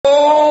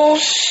Oh,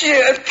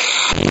 shit.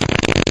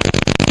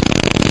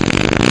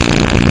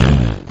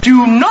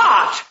 Do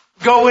not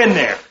go in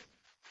there.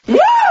 Woo!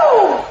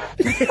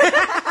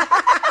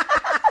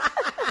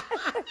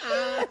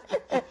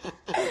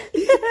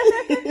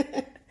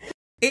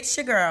 It's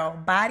your girl,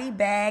 Body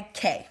Bag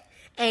K.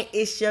 And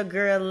it's your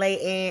girl,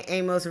 Layton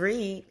Amos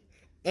Reed.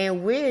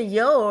 And we're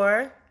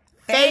your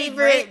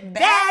favorite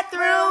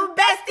bathroom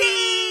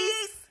besties.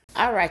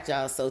 All right,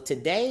 y'all. So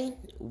today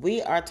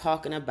we are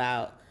talking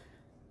about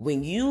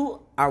when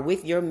you are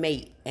with your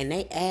mate and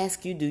they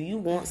ask you, do you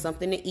want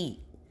something to eat?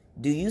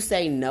 Do you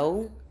say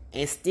no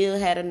and still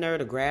had a nerve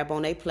to grab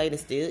on their plate and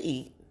still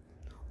eat?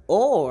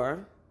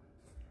 Or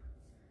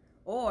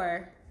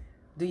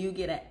do you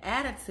get an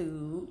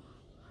attitude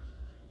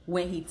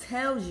when he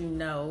tells you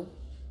no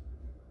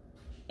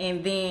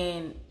and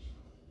then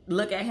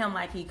look at him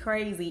like he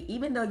crazy,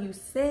 even though you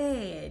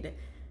said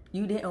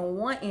you didn't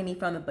want any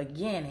from the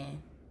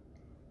beginning,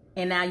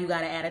 and now you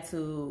got an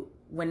attitude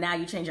when now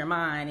you change your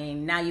mind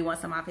and now you want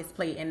some off his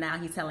plate and now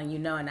he's telling you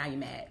no and now you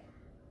mad?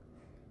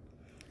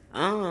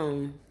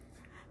 I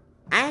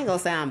ain't gonna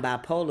say I'm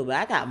bipolar, but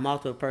I got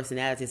multiple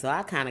personalities, so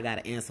I kind of got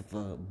an answer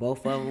for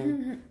both of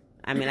them.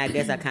 I mean, I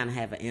guess I kind of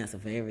have an answer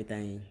for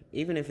everything,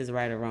 even if it's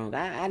right or wrong.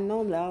 I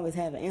normally always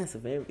have an answer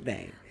for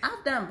everything.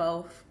 I've done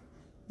both.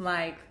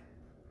 Like,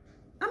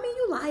 I mean,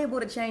 you liable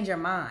to change your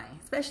mind,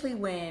 especially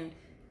when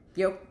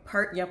your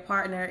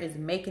partner is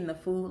making the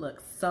food look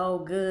so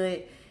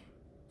good,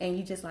 and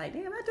you just like,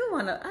 damn, I do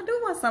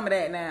want some of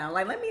that now.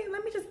 Like, let me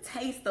just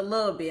taste a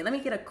little bit. Let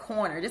me get a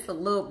corner, just a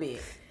little bit.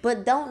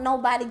 But don't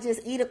nobody just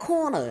eat a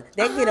corner.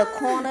 They get a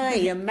corner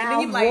and your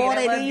mouth like,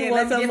 water and you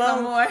want some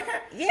more.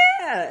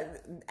 Yeah,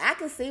 I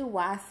can see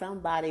why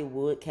somebody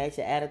would catch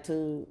an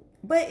attitude.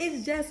 But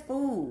it's just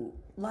food.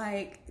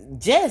 Like,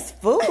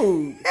 just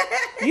food.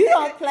 You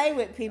don't play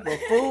with people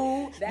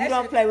food. You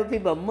don't play with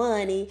people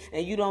money,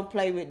 and you don't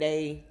play with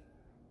I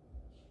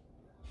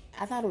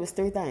thought it was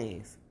 3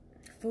 things.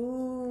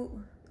 Food,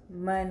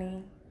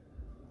 money.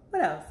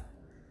 What else?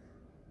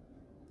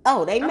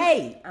 Oh, they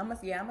made. I'm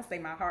gonna say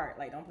my heart.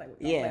 Like, don't play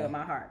with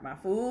my heart. My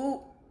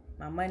food,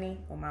 my money,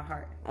 or my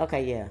heart.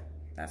 Okay, yeah.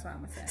 That's what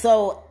I'm gonna say.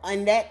 So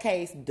in that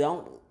case,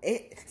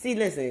 see.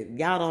 Listen,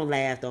 y'all don't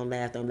laugh. I'm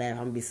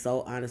gonna be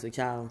so honest with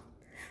y'all.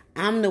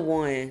 I'm the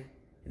one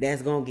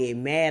that's gonna get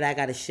mad. I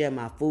gotta share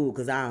my food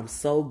because I'm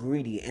so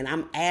greedy, and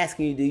I'm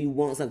asking you, do you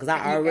want something? Because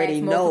I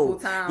already know.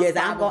 Yes,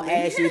 I'm gonna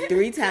ask you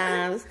 3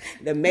 times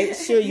to make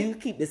sure you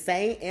keep the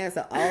same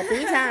answer all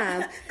 3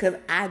 times, because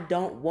I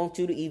don't want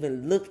you to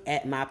even look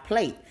at my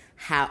plate.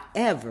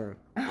 However,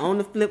 on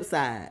the flip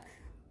side,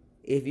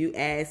 if you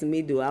ask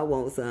me, do I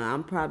want some,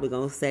 I'm probably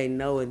gonna say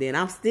no, and then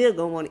I'm still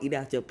gonna want to eat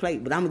out your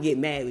plate, but I'm gonna get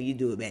mad when you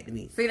do it back to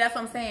me. See, that's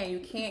what I'm saying.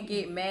 You can't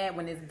get mad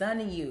when it's done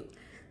to you.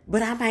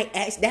 But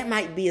that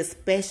might be a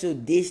special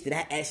dish that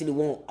I actually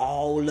want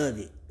all of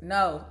it.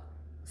 No.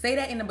 Say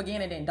that in the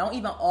beginning then. Don't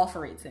even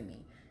offer it to me.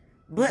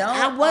 But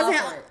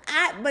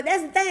but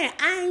that's the thing.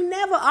 I ain't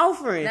never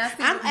offering. Now, see,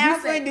 I'm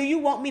offering, do you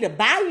want me to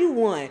buy you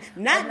one?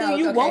 Not do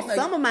you want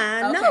some of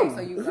mine? No.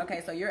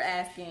 So you're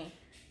asking,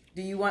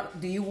 do you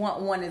want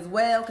one as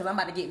well? Because I'm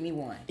about to get me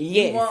one.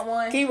 Yes. You want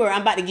one? Keyword,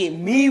 I'm about to get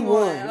me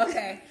one.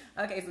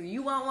 Okay, so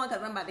you want one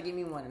because I'm about to get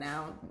me one.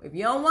 Now, if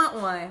you don't want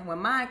one, when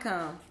mine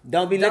comes,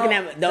 don't look at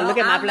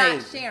my plate. I'm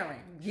not sharing.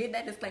 Get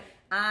that disclaimer.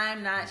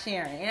 I'm not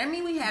sharing. And I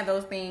mean, we have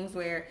those things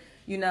where,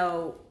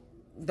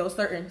 those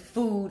certain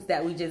foods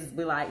that we just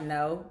be like,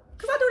 no.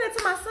 Because I do that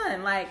to my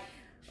son. Like,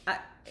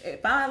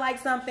 if I like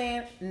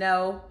something,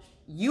 no,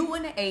 you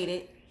wouldn't have ate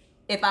it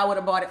if I would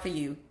have bought it for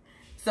you.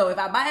 So if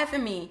I buy it for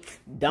me,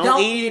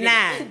 don't eat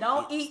it.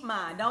 Don't eat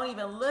mine. Don't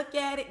even look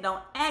at it.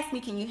 Don't ask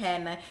me, can you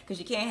have none? Because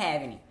you can't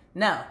have any.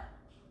 No.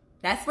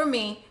 That's for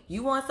me.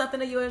 You want something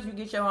of yours, you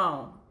get your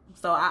own.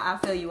 So I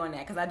feel you on that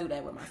because I do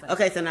that with myself.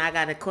 Okay, so now I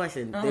got a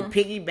question. To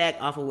piggyback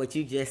off of what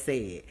you just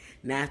said.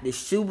 Now, if the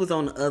shoe was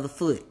on the other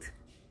foot.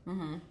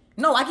 Mm-hmm.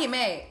 No, I get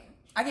mad.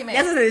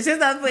 That's what the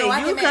shoe's on the foot.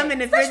 No, you come in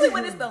the especially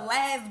when it's the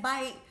last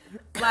bite.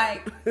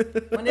 Like,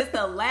 when it's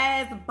the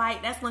last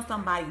bite, that's when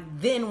somebody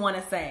then want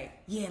to say,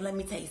 yeah, let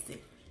me taste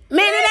it. Man,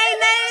 it ain't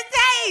nothing to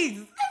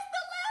taste. It's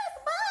the last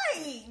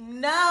bite.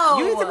 No.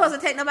 You ain't supposed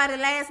to take nobody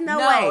last. No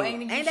way.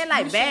 Ain't that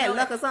like bad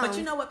luck or something? But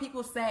you know what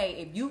people say?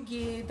 If you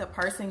give the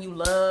person you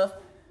love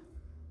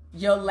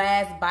your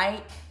last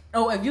bite,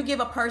 or if you give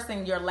a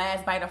person your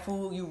last bite of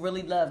food, you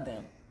really love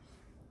them.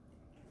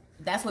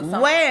 That's what.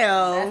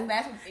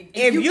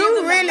 If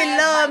you really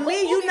love me,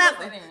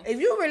 If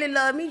you really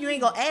love me, you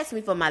ain't gonna ask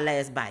me for my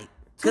last bite.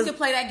 Two could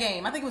play that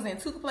game. I think it was in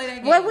Two could play that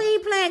game. Well, we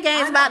ain't playing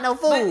games about no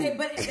food.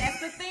 But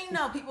that's the thing,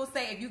 though. People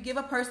say if you give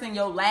a person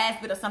your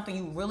last bit of something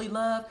you really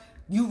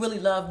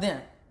love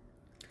them.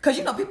 Because,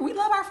 people, we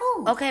love our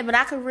food. Okay, but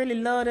I could really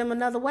love them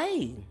another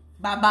way.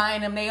 By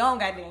buying them their own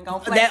goddamn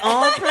plate. Their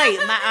own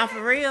plate.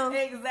 For real.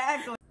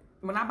 Exactly.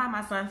 When I buy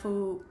my son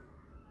food,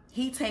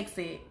 he takes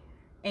it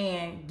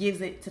and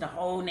gives it to the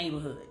whole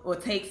neighborhood. Or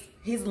takes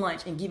his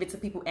lunch and give it to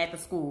people at the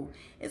school.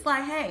 It's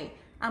like, hey,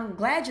 I'm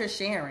glad you're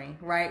sharing,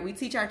 right? We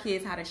teach our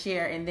kids how to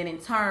share, and then in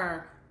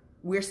turn,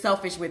 we're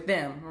selfish with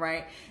them,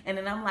 right? And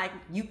then I'm like,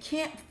 you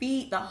can't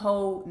feed the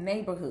whole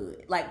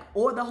neighborhood, like,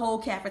 or the whole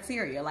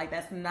cafeteria. Like,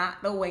 that's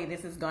not the way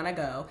this is gonna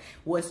go.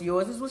 What's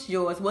yours is what's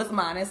yours. What's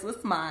mine is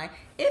what's mine.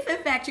 If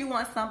in fact you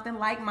want something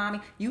like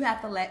mommy, you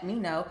have to let me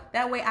know.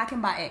 That way I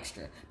can buy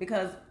extra.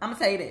 Because I'm gonna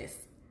tell you this.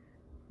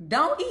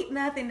 Don't eat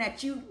nothing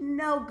that you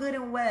know good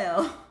and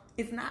well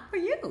it's not for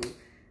you.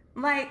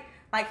 Like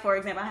for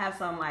example, I have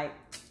some, like,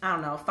 I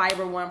don't know,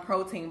 Fiber One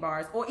protein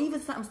bars, or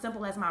even something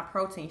simple as my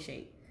protein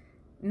shake.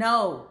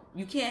 No,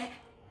 you can't.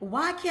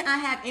 Why can't I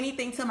have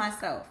anything to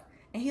myself?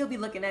 And he'll be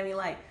looking at me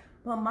like,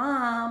 well,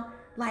 mom,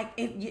 like,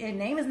 if your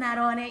name is not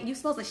on it, you're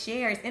supposed to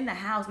share. It's in the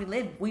house.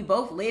 We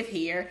both live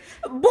here.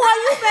 Boy,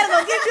 you better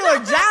go get you a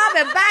job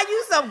and buy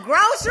you some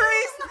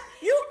groceries.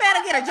 You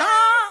better get a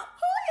job.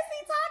 Who is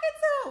he talking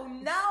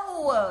to?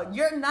 No,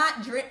 you're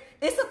not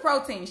It's a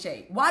protein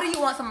shake. Why do you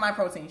want some of my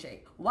protein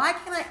shake? Why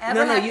can't I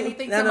ever have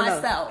anything to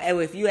myself? And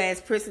if you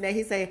ask Princeton that,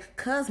 he say,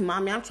 "Cause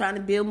mommy, I'm trying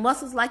to build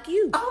muscles like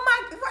you." Oh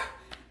my God.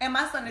 And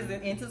my son is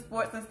into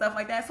sports and stuff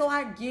like that, so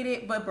I get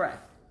it, but bruh.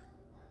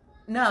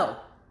 No.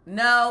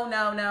 Now,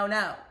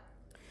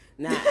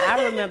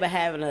 I remember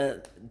having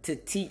to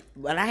teach,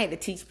 when I had to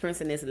teach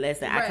Princeton this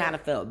lesson, right. I kind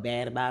of felt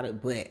bad about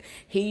it, but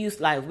he used,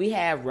 like, we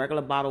have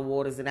regular bottled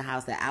waters in the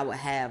house that I would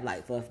have,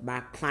 like, for if my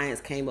clients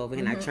came over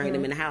and I trained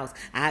them in the house,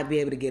 I'd be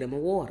able to get them a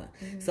water.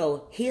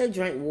 So he'll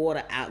drink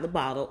water out the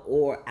bottle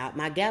or out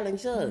my gallon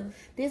jug.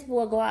 This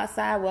boy go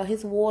outside, well,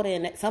 his water,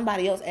 and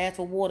somebody else asked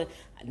for water.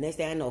 Next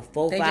thing I know,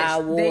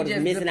 4-5 waters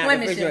missing out the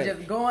refrigerator.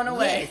 Just going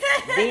away.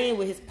 Yes. Then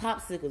with his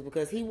popsicles,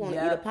 because he want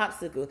to eat a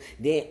popsicle,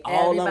 then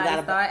all of them got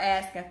to start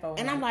asking for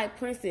And I'm like,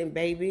 Princeton,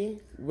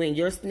 baby, when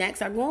your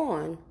snacks are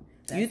gone,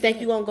 you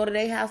think you're going to go to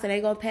their house and they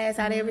going to pass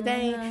out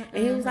everything? And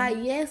he was like,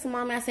 yes,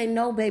 mommy. I said,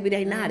 no, baby,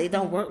 they not. It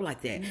don't work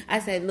like that. I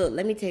said, look,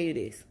 let me tell you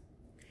this.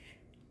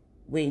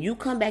 When you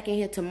come back in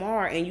here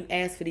tomorrow and you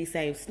ask for these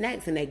same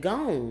snacks and they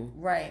gone.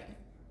 Right.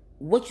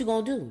 What you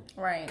gonna do?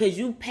 Right. Because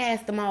you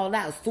passed them all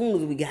out as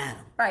soon as we got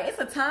them. Right. It's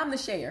a time to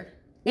share.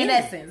 In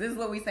essence, this is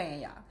what we're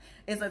saying, y'all.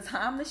 It's a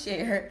time to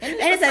share. And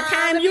it's a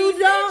time you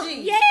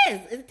don't.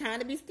 Yes. It's a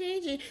time to be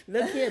stingy.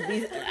 Look here.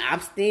 I'm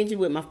stingy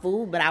with my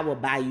food, but I will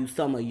buy you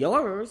some of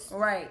yours.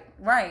 Right.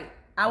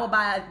 I will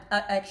buy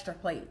an extra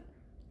plate.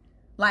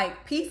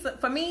 Like pizza.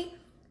 For me,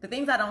 the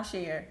things I don't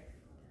share.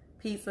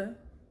 Pizza.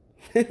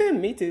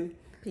 Me too.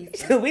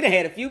 Pizza. We done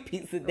had a few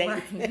pizza days.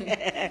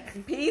 Right.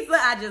 Pizza,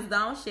 I just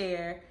don't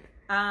share.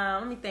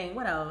 Let me think.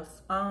 What else?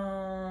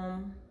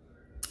 I'm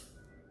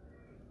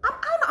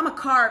a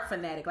carb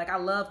fanatic. Like, I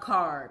love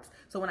carbs.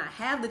 So when I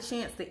have the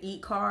chance to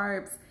eat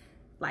carbs,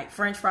 like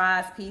French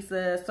fries,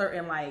 pizza,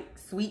 certain like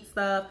sweet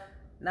stuff,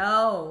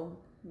 no,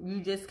 you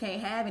just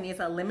can't have any. It's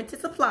a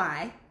limited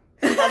supply.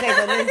 Okay,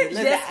 so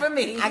listen, just for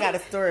me. I got a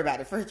story about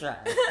the French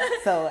fries.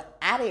 So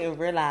I didn't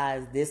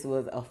realize this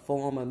was a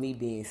form of me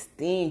being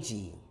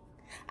stingy.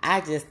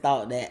 I just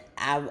thought that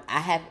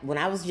when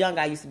I was young,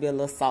 I used to be a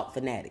little salt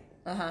fanatic.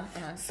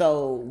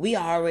 So we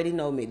already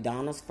know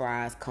McDonald's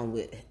fries come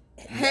with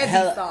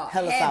heavy salt.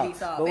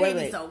 But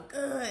wait. So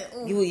good.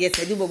 Yes,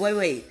 they do. But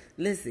wait.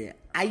 Listen,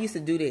 I used to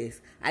do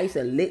this. I used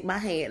to lick my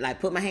hand, like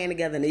put my hand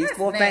together and these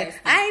 4 fingers.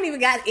 I ain't even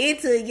got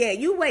into it yet.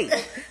 You wait.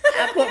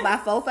 I put my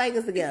 4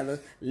 fingers together,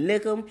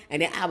 lick them,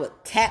 and then I would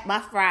tap my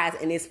fries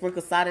and then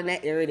sprinkle salt in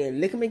that area. Then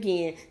lick them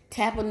again,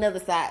 tap another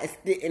side,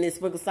 and then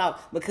sprinkle salt,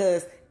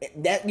 because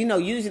that,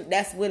 usually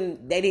that's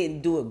when they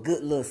didn't do a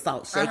good little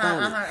salt shake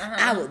on it.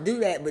 I would do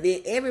that, but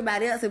then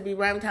everybody else would be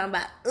right talking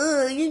about,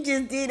 you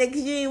just did it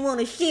because you didn't want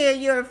to share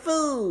your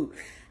food.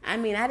 I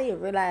mean, I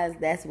didn't realize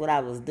that's what I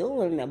was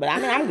doing, but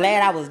I mean, I'm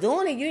glad I was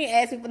doing it. You didn't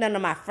ask me for none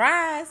of my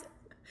fries.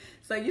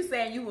 So you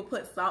saying you would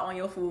put salt on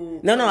your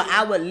food? No,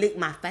 I would lick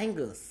my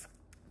fingers.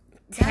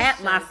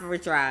 Tap my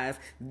French fries,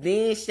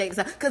 then shake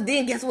some. Because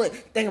then guess what?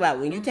 Think about it.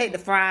 When you take the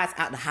fries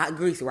out the hot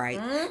grease,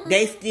 right?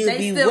 They still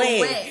be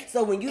wet.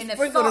 So when you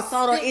sprinkle the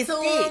salt on, it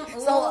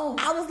sticks. So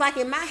I was like,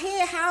 in my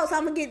head house,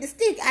 I'm going to get the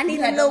stick. I need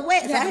a little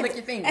wet. You had to lick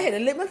your fingers. I had to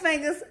lick my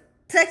fingers,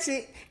 touch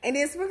it, and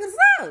then sprinkle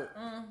salt.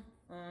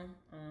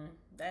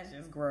 That's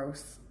just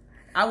gross.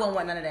 I wouldn't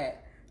want none of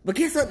that. But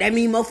guess what? That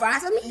means more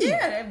fries for me.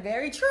 Yeah, that's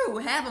very true.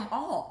 Have them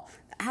all.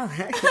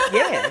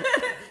 Yeah.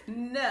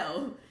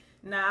 No,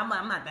 I'm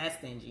not that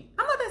stingy.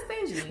 I'm not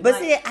that stingy. But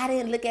see, I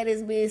didn't look at it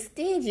as being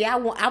stingy. I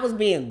was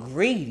being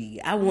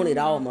greedy. I wanted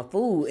all my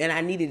food, and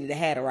I needed it to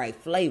have the right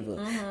flavor.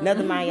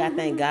 Another mind, y'all,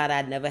 thank God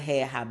I never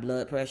had high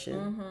blood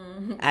pressure.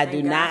 I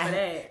do not.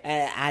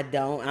 I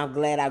don't. I'm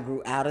glad I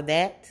grew out of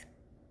that.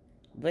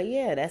 But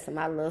yeah, that's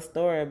my little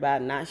story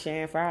about not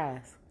sharing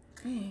fries.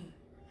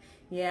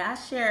 Yeah, I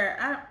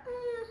share.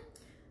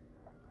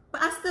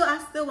 But I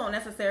still won't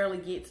necessarily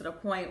get to the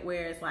point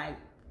where it's like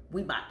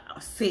we about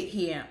to sit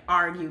here and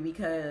argue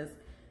because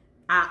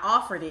I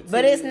offered it to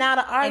But it's not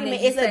an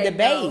argument, it's a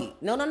debate.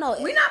 No.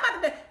 We're not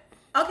about to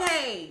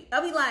Okay.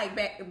 I'll be like,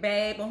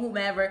 babe or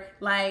whomever,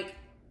 like,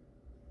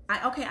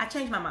 I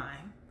changed my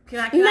mind. Can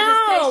I just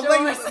taste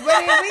yours?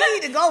 but we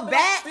need to go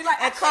back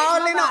like, and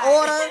call in the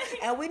order,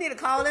 and we need to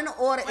call in the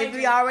order if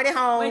we already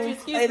home.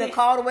 Either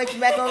call the waitress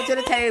back over to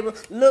the table.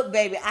 Look,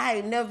 baby, I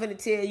ain't never gonna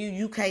tell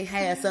you can't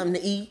have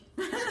something to eat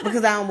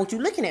because I don't want you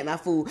looking at my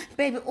food.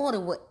 Baby,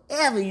 order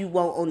whatever you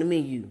want on the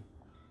menu,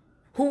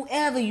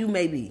 whoever you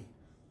may be.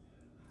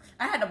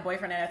 I had a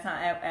boyfriend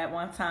at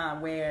one time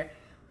where,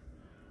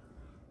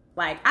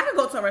 like, I could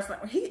go to a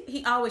restaurant.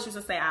 He always used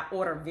to say I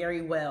order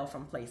very well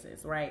from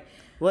places, right?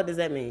 What does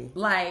that mean?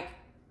 Like,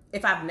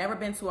 if I've never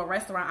been to a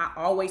restaurant, I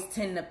always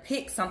tend to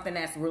pick something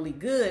that's really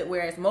good.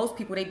 Whereas most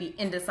people, they be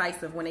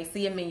indecisive when they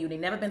see a menu. They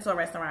never been to a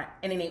restaurant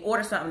and then they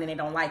order something and they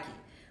don't like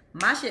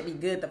it. My shit be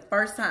good the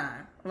first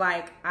time.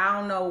 Like, I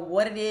don't know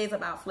what it is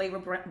about flavor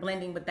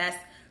blending, but that's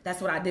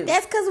what I do.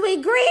 That's because we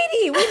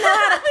greedy. We know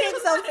how to pick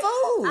some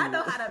food. I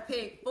know how to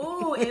pick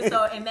food,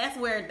 and that's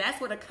where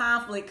the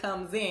conflict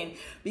comes in,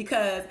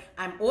 because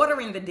I'm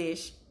ordering the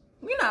dish.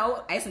 You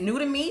know, it's new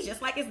to me,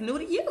 just like it's new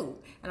to you.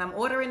 And I'm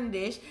ordering the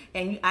dish,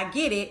 and I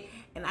get it,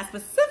 and I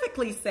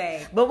specifically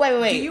say, "But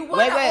wait, do you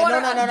want to order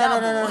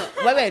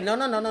a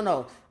double?"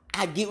 No.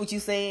 I get what you're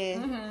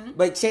saying,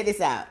 but check this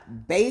out.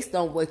 Based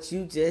on what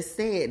you just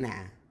said,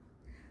 now.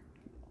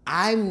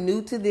 I'm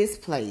new to this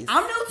place.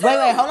 I'm new too.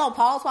 Wait, hold on.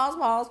 Pause.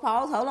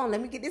 Hold on. Let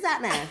me get this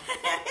out now.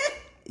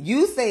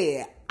 You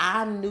said,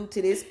 I'm new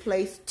to this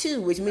place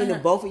too, which means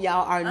that both of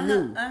y'all are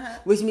new.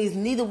 Which means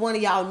neither one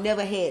of y'all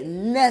never had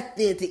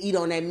nothing to eat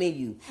on that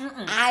menu.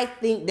 I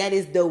think that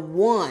is the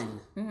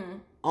one.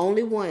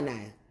 Only one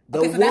now.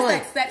 So that's the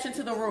exception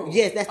to the rule.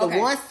 Yes, that's the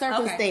one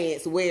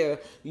circumstance where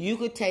you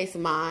could taste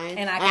mine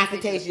and I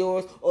could taste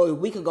yours, or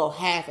we could go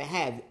half and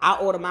half. I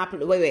order my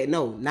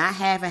no, not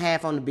half and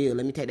half on the bill.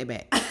 Let me take that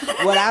back.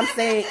 What I'm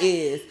saying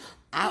is,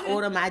 I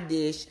order my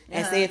dish,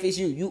 and say if it's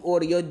you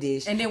order your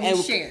dish, and then we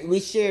share.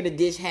 We share the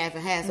dish half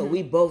and half, so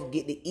we both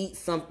get to eat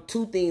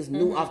two things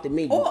new off the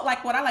menu. Or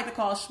like what I like to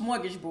call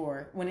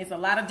smorgasbord, when it's a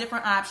lot of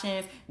different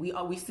options.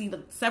 We see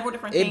several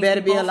different things. It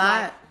better be a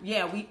lot.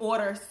 We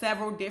order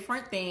several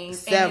different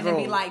things, and then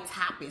it'd be like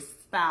tapas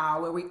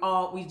style, where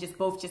we just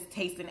both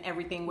tasting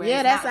everything.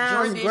 Where that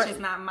sounds your dish, great. It's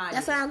not my dish.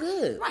 That sounds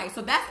good, right?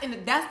 So that's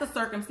the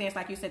circumstance,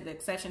 like you said, the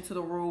exception to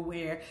the rule,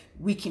 where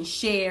we can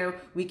share,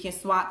 we can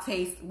swap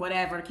taste,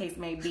 whatever the case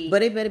may be.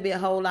 But it better be a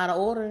whole lot of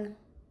ordering.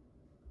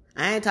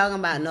 I ain't talking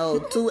about no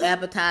 2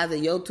 appetizers,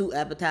 your 2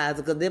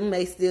 appetizers, because them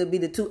may still be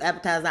the 2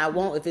 appetizers I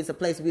want if it's a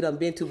place we done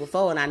been to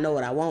before and I know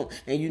what I want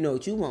and you know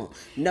what you want.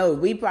 No,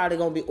 we probably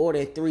going to be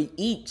ordering 3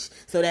 each,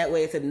 so that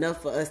way it's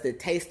enough for us to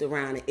taste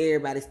around and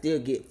everybody still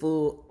get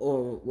full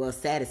or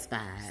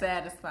satisfied.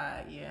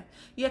 Yeah.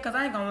 Yeah, because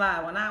I ain't going to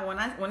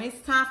lie. When it's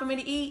time for me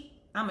to eat,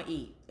 I'm going to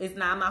eat.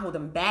 I'm not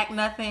holding back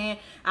nothing.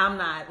 I'm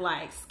not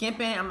like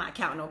skimping. I'm not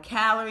counting no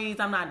calories.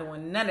 I'm not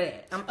doing none of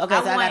that. So I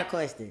got a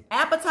question.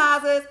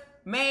 Appetizers,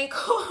 main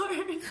course.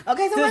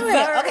 Okay, so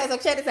wait. Okay, so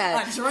check this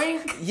out. A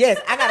drink? Yes,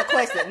 I got a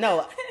question.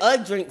 No, a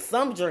drink,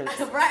 some drinks.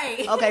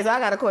 Right. Okay, so I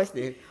got a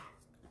question.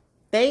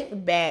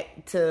 Think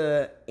back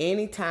to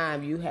any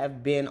time you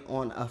have been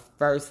on a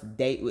first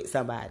date with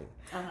somebody.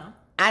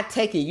 I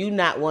take it you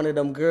not one of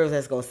them girls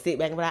that's gonna sit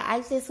back and be like,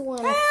 I just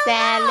want a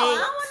salad. No, I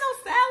don't want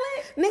no salad.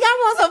 Nigga, I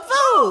want some food.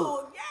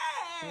 Oh,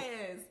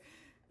 yes.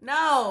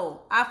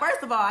 No.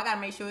 First of all, I gotta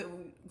make sure.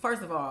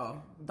 First of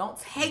all, don't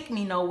take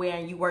me nowhere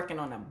and you working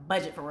on a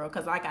budget for real.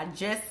 Because like I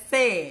just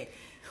said.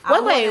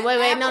 Wait.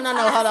 No.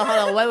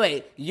 Hold on.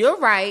 Wait. You're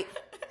right.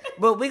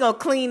 But we're going to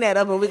clean that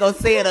up and we're going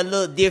to say it a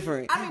little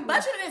different. I mean,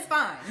 budgeting is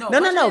fine. No.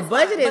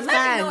 Budget is fine. But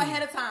let me know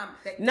ahead of time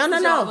that this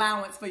is your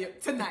allowance for your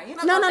tonight. You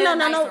know,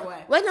 no.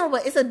 Wait, no,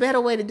 but it's a better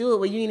way to do it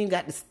where you ain't even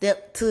got to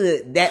step to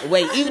it that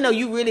way, even though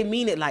you really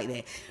mean it like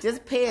that.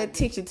 Just pay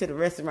attention to the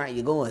restaurant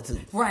you're going to.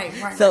 Right.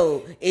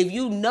 So if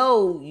you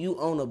know you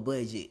on a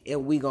budget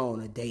and we go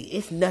on a date,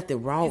 it's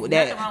nothing wrong with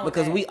that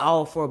because we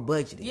all for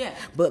budgeting. Yeah.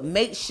 But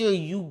make sure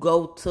you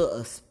go to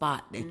a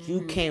spot that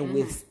you can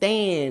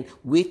withstand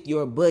with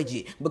your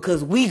budget.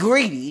 Because we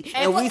greedy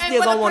and we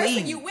still gonna want to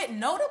eat.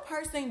 Know the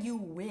person you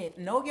with.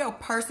 Know your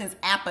person's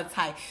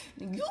appetite.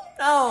 You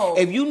know.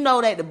 If you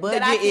know that the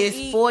budget is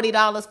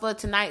 $40 for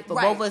tonight for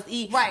both of us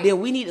eat, then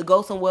we need to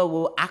go somewhere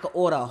where I can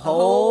order a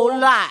whole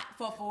lot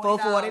for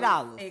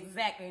 $40.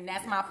 Exactly, and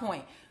that's my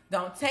point.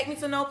 Don't take me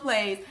to no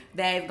place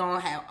that's gonna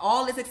have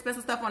all this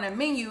expensive stuff on the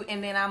menu,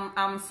 and then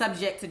I'm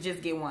subject to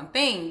just get one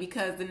thing,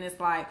 because then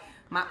it's like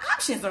my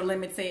options are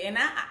limited, and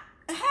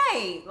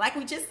hey, like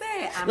we just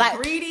said, I'm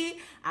greedy.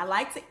 I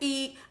like to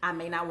eat. I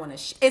may not want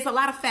to. It's a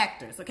lot of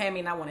factors. Okay, I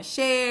may not want to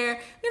share.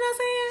 You know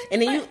what I'm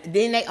saying? And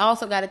then they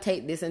also got to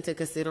take this into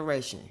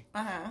consideration.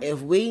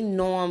 If we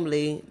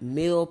normally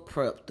meal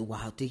prep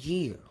throughout the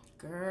year.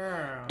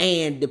 Girl.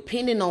 And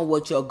depending on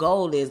what your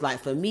goal is,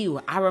 like for me,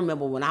 I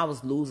remember when I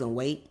was losing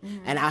weight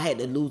and I had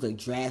to lose a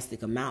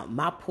drastic amount,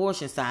 my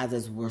portion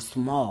sizes were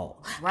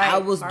small. Right. I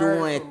was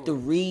doing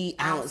 3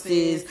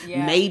 ounces,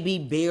 maybe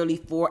barely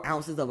 4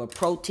 ounces of a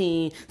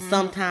protein.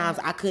 Sometimes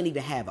I couldn't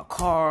even have a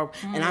carb,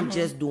 and I'm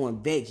just doing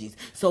veggies.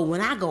 So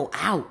when I go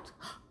out,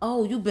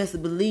 you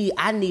best believe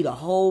I need a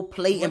whole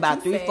plate and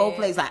about 3-4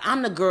 plates. Like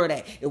I'm the girl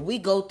that if we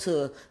go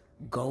to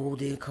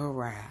Golden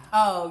Corral.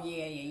 Oh,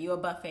 yeah. You a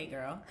buffet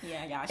girl.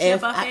 Yeah, y'all. She a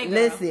buffet girl.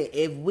 Listen,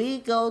 if we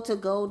go to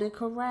Golden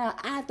Corral,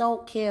 I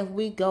don't care if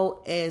we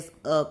go as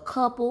a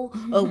couple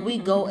or we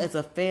go as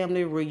a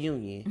family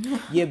reunion.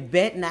 You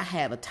bet not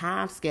have a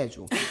time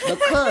schedule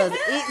because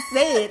it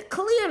said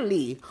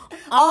clearly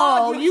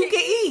all you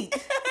can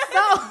eat.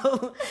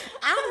 So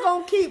I'm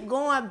going to keep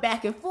going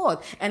back and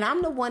forth. And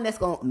I'm the one that's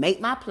going to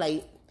make my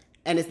plate.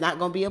 And it's not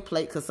going to be a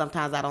plate because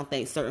sometimes I don't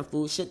think certain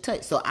foods should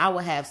touch. So I will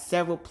have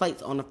several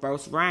plates on the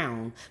first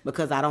round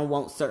because I don't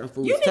want certain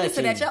foods touching. You need to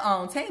sit at your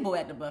own table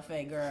at the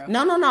buffet, girl.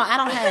 No. I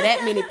don't have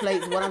that many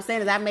plates. What I'm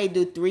saying is I may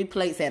do 3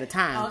 plates at a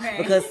time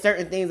because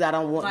certain things I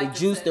don't want the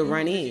juice to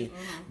run in.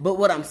 Mm-hmm. But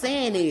what I'm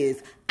saying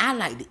is I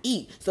like to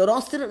eat. So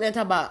don't sit up there and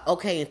talk about,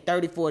 okay, in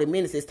 30, 40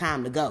 minutes, it's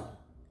time to go.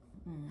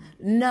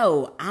 Mm-hmm.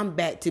 No, I'm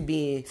back to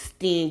being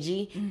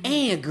stingy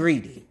and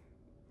greedy.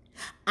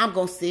 I'm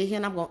going to sit here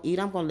and I'm going to eat.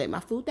 I'm going to let my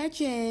food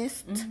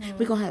digest. Mm-hmm.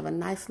 We're going to have a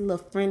nice little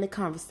friendly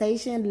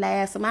conversation,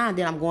 last some and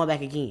then I'm going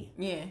back again.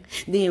 Yeah.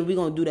 Then we're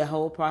going to do that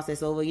whole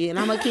process over again. And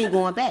I'm going to keep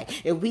going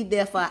back. If we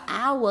there for an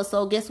hour,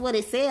 so guess what?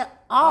 It said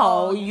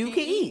all you can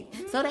eat.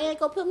 Mm-hmm. So they ain't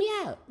going to put me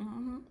out.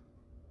 Mm-hmm.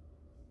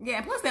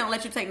 Yeah, plus they don't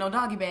let you take no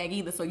doggy bag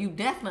either. So you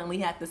definitely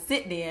have to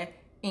sit there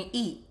and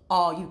eat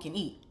all you can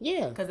eat.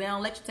 Yeah. Because they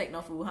don't let you take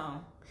no food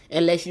home.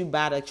 Unless you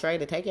buy the tray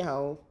to take it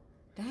home.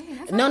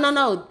 Dang,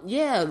 no.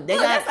 Yeah, they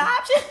got that's an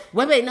option.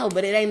 Wait, no,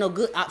 but it ain't no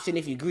good option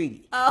if you're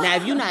greedy. Oh. Now,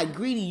 if you're not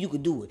greedy, you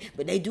could do it.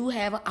 But they do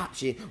have an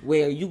option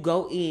where you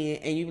go in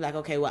and you be like,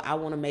 okay, well, I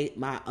want to make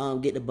my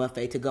get the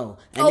buffet to go,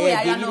 and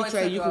they'll give you the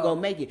tray. You can go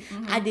make it.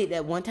 Mm-hmm. I did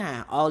that one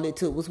time. All it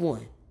took was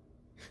one.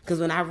 Because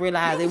when I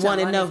realized there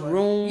wasn't enough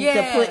room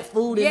to put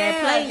food in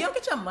that plate, you don't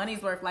get your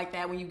money's worth like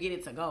that when you get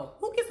it to go.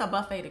 Who gets a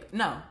buffet to go?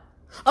 No.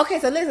 Okay,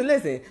 so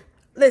listen.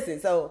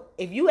 So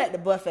if you at the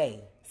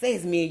buffet, say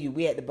it's me and you,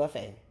 we at the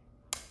buffet.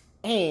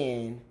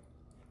 And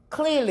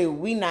clearly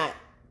we not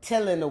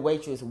telling the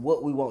waitress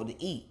what we want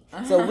to eat.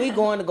 So we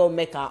going to go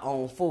make our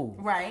own food.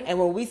 Right. And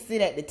when we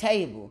sit at the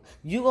table,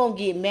 you going to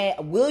get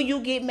mad. Will you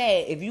get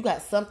mad if you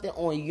got something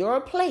on your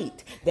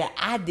plate that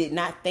I did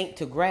not think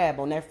to grab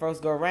on that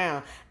first go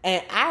around?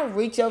 And I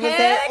reach over and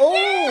say, "Oh,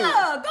 yeah.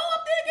 Go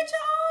up there and get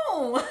your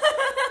own."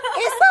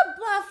 It's a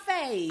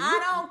buffet.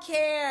 I don't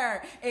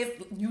care.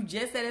 You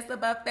just said it's a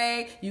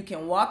buffet. You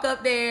can walk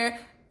up there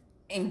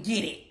and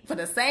get it for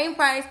the same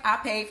price I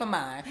paid for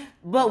mine.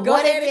 But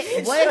what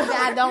if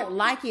I don't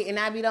like it and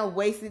I be done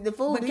wasted the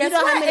food? Do you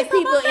know how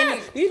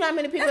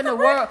many people in the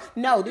world?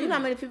 No, do you know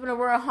how many people in the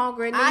world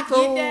hungry and need food?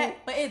 I get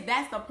that, but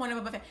that's the point of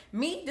a buffet.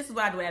 Me, this is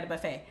what I do at a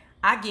buffet.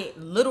 I get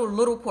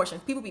little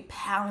portions. People be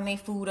piling their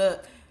food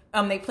up.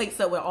 They plates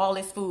up with all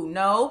this food.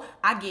 No,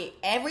 I get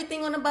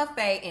everything on the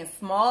buffet in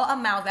small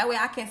amounts. That way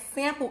I can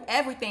sample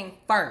everything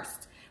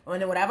first.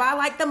 And then whatever I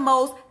like the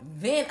most,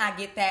 then I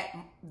get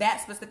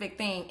that specific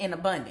thing in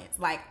abundance.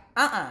 Like,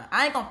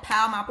 I ain't gonna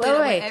pile my plate up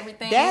with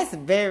everything. That's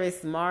very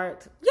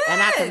smart. Yes.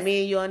 And I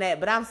commend you on that.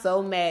 But I'm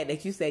so mad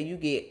that you say you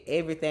get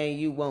everything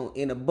you want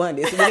in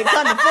abundance when it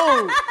comes to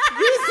food.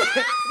 You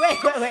said,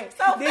 wait.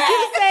 So did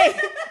you say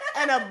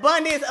an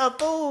abundance of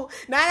food?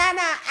 No.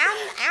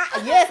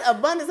 Yes,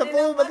 abundance of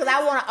food because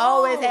I want to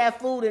always have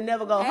food and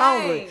never go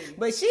hungry.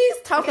 But she's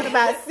talking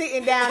about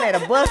sitting down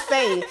at a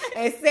buffet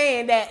and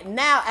saying that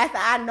now after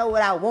I know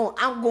what I want,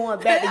 I'm going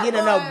back to get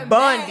an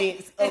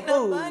abundance of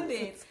food.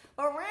 Abundance.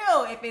 For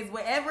real, if it's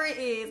whatever it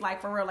is,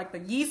 like for real, like the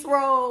yeast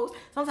rolls,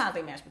 sometimes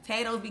they mashed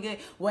potatoes be good.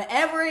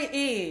 Whatever it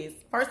is,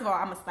 first of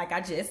all, like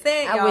I just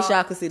said, I wish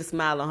y'all could see the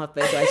smile on her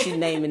face like she's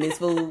naming this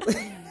food.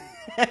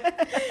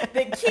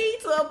 The key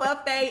to a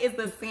buffet is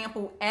to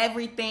sample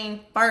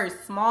everything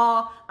first,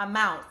 small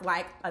amounts,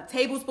 like a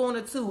tablespoon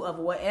or 2 of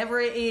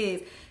whatever it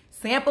is.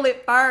 Sample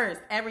it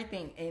first,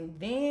 everything, and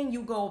then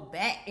you go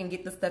back and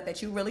get the stuff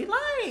that you really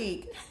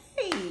like.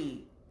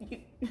 Hey.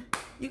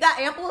 You got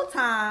ample of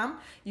time.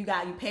 You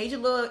paid your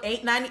little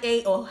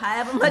 $8.98 or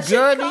however much.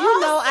 Girl, do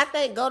you know? I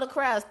think Golden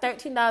Corral is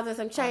 $13 and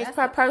some change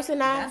per person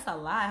now. That's a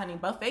lie, honey.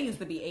 Buffet used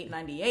to be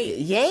 $8.98.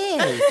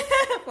 Yes,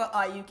 for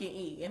all you can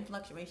eat in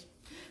fluctuation.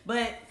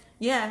 But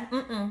yeah,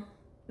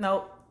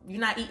 no,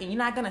 you're not eating. You're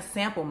not gonna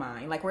sample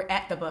mine. Like we're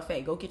at the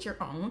buffet. Go get your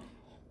own.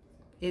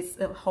 It's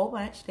a whole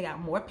bunch. They got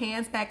more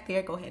pans back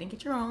there. Go ahead and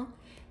get your own.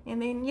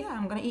 And then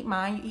I'm gonna eat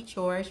mine. You eat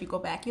yours. You go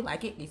back. You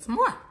like it. Eat some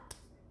more.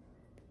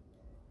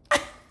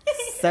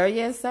 Sir,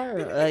 yes,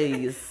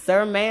 sir.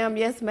 Sir, ma'am,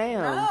 yes,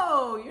 ma'am.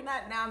 No, you're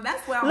not now.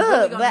 That's where I'm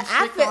really going to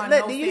strict on.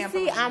 Look, do you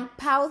see? I'm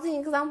pausing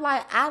because I'm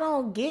like, I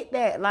don't get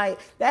that. Like,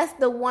 that's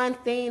the one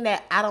thing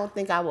that I don't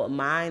think I would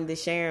mind the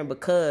sharing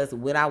because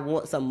when I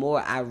want some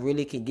more, I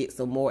really can get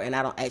some more, and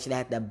I don't actually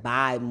have to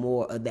buy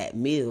more of that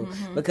meal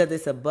because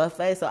it's a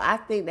buffet. So I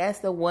think that's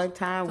the one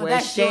time where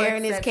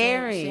sharing is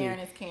caring. Sharing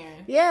is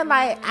caring. Yeah,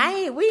 like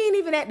we ain't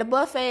even at the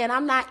buffet, and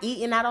I'm not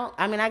eating. I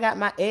got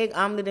my egg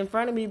omelet in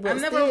front of me, but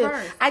still,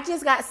 I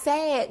just got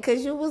sad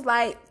because you was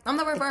like, I'm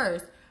the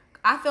reverse.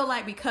 I feel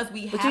like because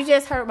but you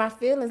just hurt my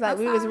feelings like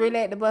we was really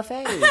at the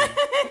buffet. I'm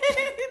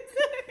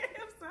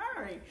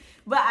sorry.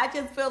 But I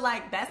just feel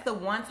like that's the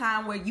one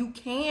time where you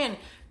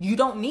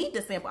don't need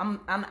to sample.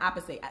 I'm the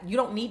opposite. You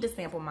don't need to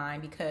sample mine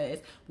because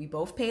we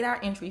both paid our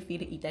entry fee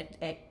to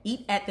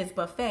eat at this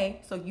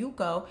buffet. So you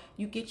go,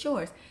 you get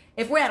yours.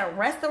 If we're at a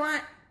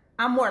restaurant,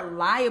 I'm more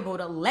liable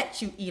to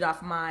let you eat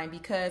off mine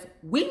because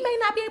we may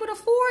not be able to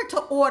afford to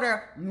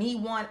order me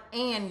one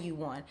and you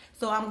one.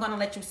 So I'm going to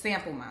let you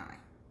sample mine.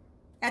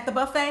 At the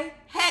buffet?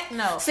 Heck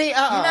no. See, You're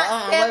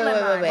not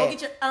sampling mine. wait. Go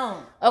get your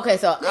own. Okay,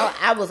 so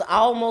I was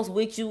almost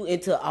with you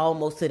until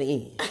almost to the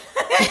end.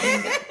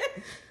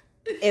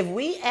 If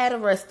we at a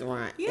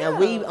restaurant and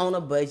we on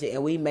a budget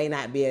and we may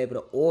not be able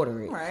to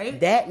order it, right.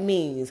 That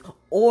means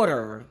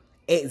order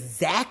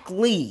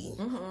exactly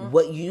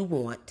what you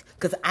want,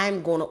 because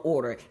I'm going to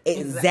order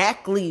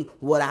exactly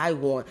what I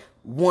want.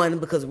 One,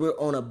 because we're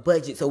on a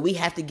budget, so we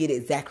have to get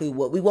exactly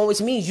what we want,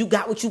 which means you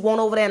got what you want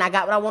over there and I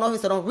got what I want over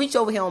here, so don't reach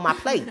over here on my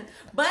plate.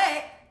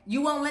 But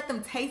you won't let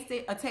them taste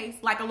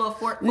like a little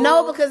fork.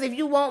 No, because if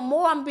you want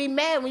more, I'm going to be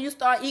mad when you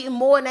start eating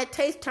more and that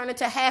taste turn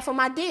into half of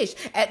my dish.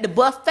 At the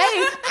buffet,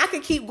 I can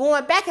keep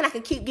going back and I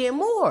can keep getting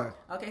more.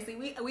 Okay, see,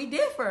 we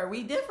differ.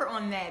 We differ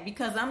on that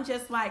because I'm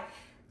just like,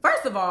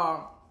 first of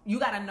all, you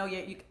gotta know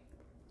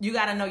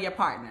your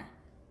partner.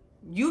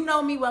 You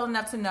know me well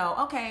enough to know,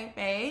 okay,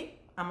 babe,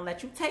 I'm gonna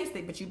let you taste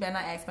it, but you better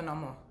not ask for no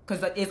more.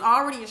 Because it's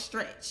already a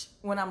stretch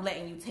when I'm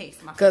letting you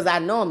taste my food. Because I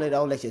normally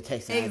don't let you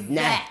taste it.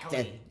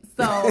 Exactly.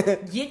 So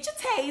get your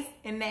taste,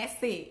 and that's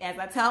it. As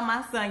I tell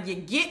my son, you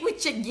get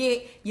what you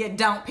get, you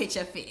don't pitch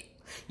a fit.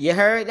 You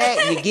heard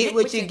that? You get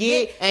what you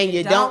get, and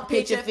you don't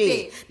pitch a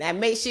fit. Now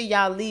make sure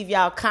y'all leave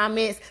y'all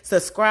comments,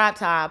 subscribe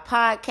to our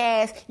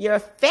podcast, your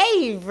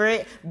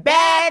favorite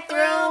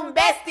Bathroom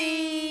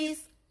Besties.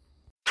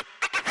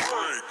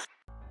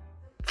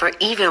 For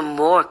even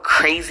more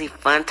crazy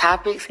fun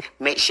topics,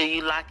 make sure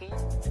you lock in.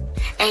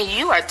 And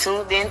you are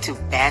tuned in to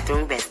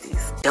Bathroom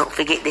Besties. Don't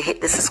forget to hit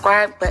the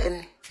subscribe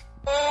button.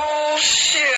 Oh, shit.